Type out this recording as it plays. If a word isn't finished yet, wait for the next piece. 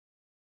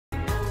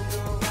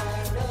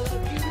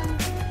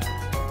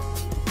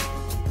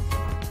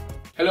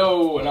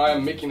Hello, and I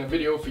am making a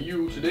video for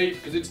you today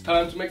because it's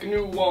time to make a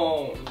new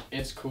one.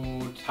 It's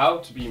called How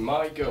to Be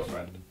My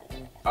Girlfriend.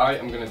 I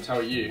am going to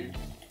tell you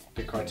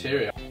the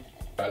criteria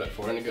I look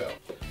for in a girl.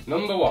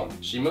 Number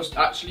 1, she must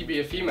actually be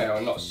a female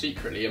and not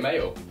secretly a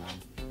male.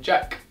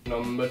 Check.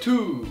 Number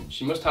 2,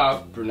 she must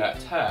have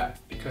brunette hair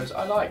because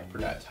I like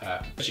brunette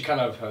hair. She can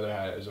have her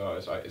hair as well,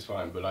 it's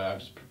fine, but I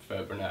just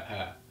prefer brunette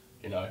hair,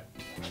 you know.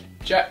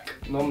 Check.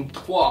 Number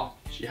 3,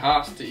 she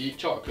has to eat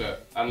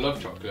chocolate and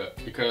love chocolate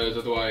because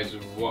otherwise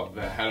what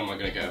the hell am I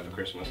going to get her for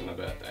Christmas and her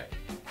birthday?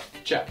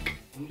 Check.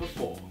 Number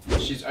 4,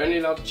 she's only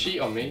allowed to cheat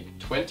on me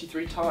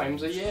 23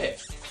 times a year.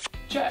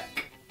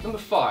 Check. Number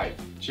 5,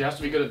 she has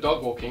to be good at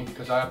dog walking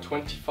because I have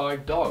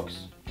 25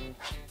 dogs.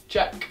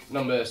 Check.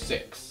 Number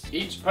 6,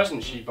 each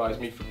present she buys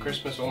me for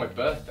Christmas or my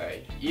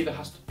birthday either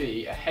has to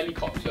be a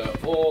helicopter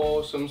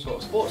or some sort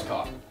of sports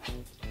car.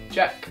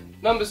 Check.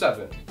 Number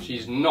 7,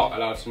 she's not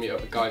allowed to meet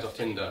up with guys off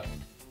Tinder,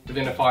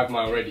 within a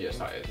 5-mile radius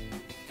that is.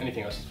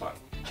 Anything else is fine.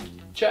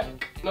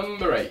 Check.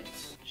 Number 8,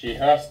 she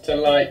has to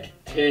like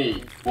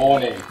tea.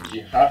 Warning, she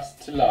has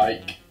to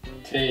like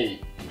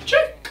tea.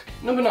 Check.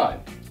 Number 9,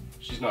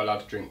 she's not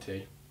allowed to drink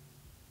tea.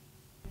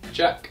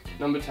 Check.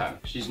 Number 10,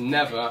 she's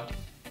never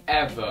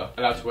ever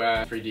allowed to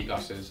wear 3D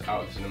glasses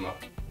out of the cinema.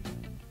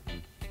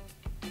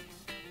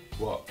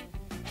 What?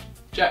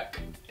 Check.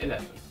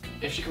 11,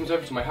 if she comes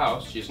over to my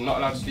house, she's not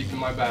allowed to sleep in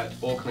my bed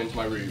or come into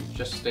my room,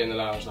 just stay in the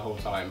lounge the whole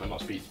time and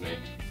not speak to me.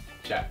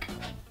 Check.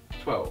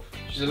 12,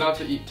 she's allowed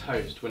to eat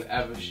toast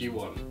whenever she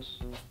wants.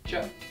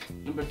 Check.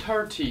 Number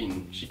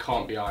 13, she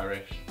can't be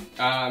Irish.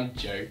 I'm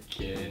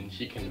joking,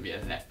 she can be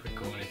a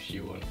leprechaun if she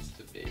wants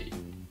to be.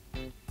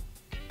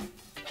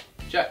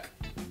 Check.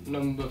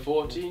 Number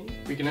 14,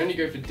 we can only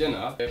go for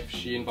dinner if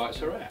she invites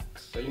her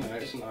ex. So, you know,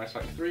 it's a nice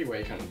like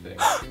 3-way kind of thing.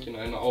 You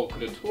know, not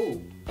awkward at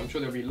all. I'm sure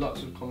there'll be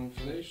lots of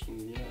conversation,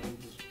 you know,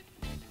 just,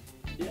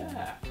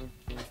 yeah.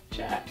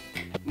 Check.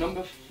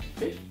 Number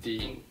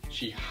 15,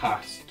 she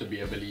has to be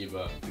a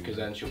believer because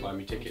then she'll buy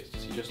me tickets to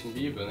see Justin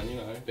Bieber and then, you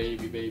know,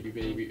 baby, baby,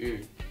 baby,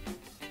 ooh.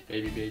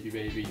 Baby, baby,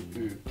 baby,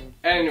 ooh.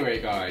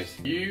 Anyway guys,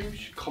 you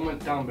should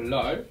comment down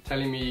below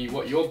telling me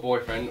what your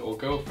boyfriend or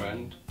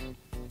girlfriend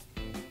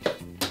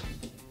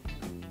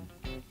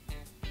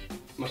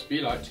must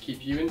be like to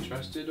keep you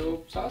interested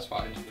or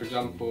satisfied. For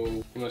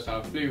example, you must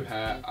have blue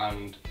hair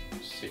and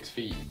 6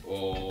 feet,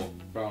 or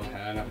brown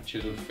hair and have a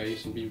chiseled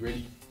face and be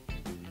really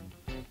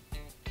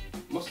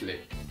muscly.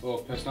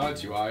 Or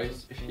personality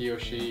wise, if he or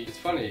she is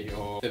funny,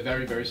 or they're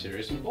very, very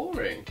serious and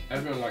boring.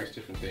 Everyone likes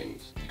different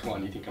things. Come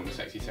on, you think I'm a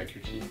sexy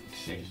secretary,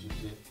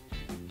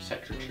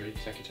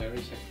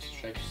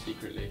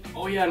 secretly.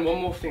 Oh yeah, and one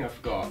more thing I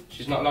forgot.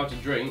 She's not allowed to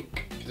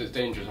drink, because it's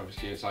dangerous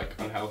obviously, it's like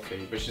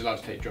unhealthy, but she's allowed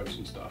to take drugs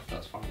and stuff,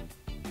 that's fine.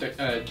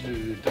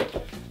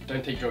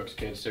 Don't take drugs,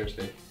 kids,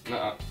 seriously.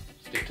 Nuh-uh.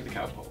 Stick to the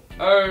cow pole.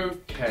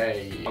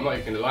 Okay, I'm not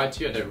even gonna lie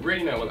to you, I don't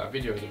really know what that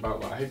video is about,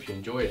 but I hope you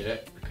enjoyed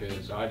it,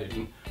 because I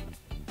didn't.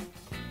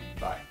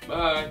 Bye.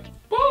 Bye.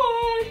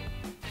 Bye!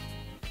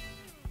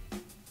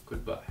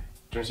 Goodbye.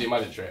 Do you want to see a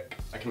magic trick?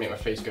 I can make my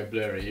face go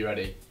blurry, you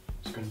ready?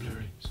 It's going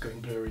blurry, it's going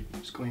blurry,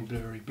 it's going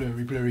blurry,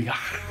 blurry, blurry.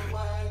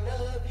 I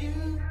love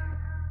you.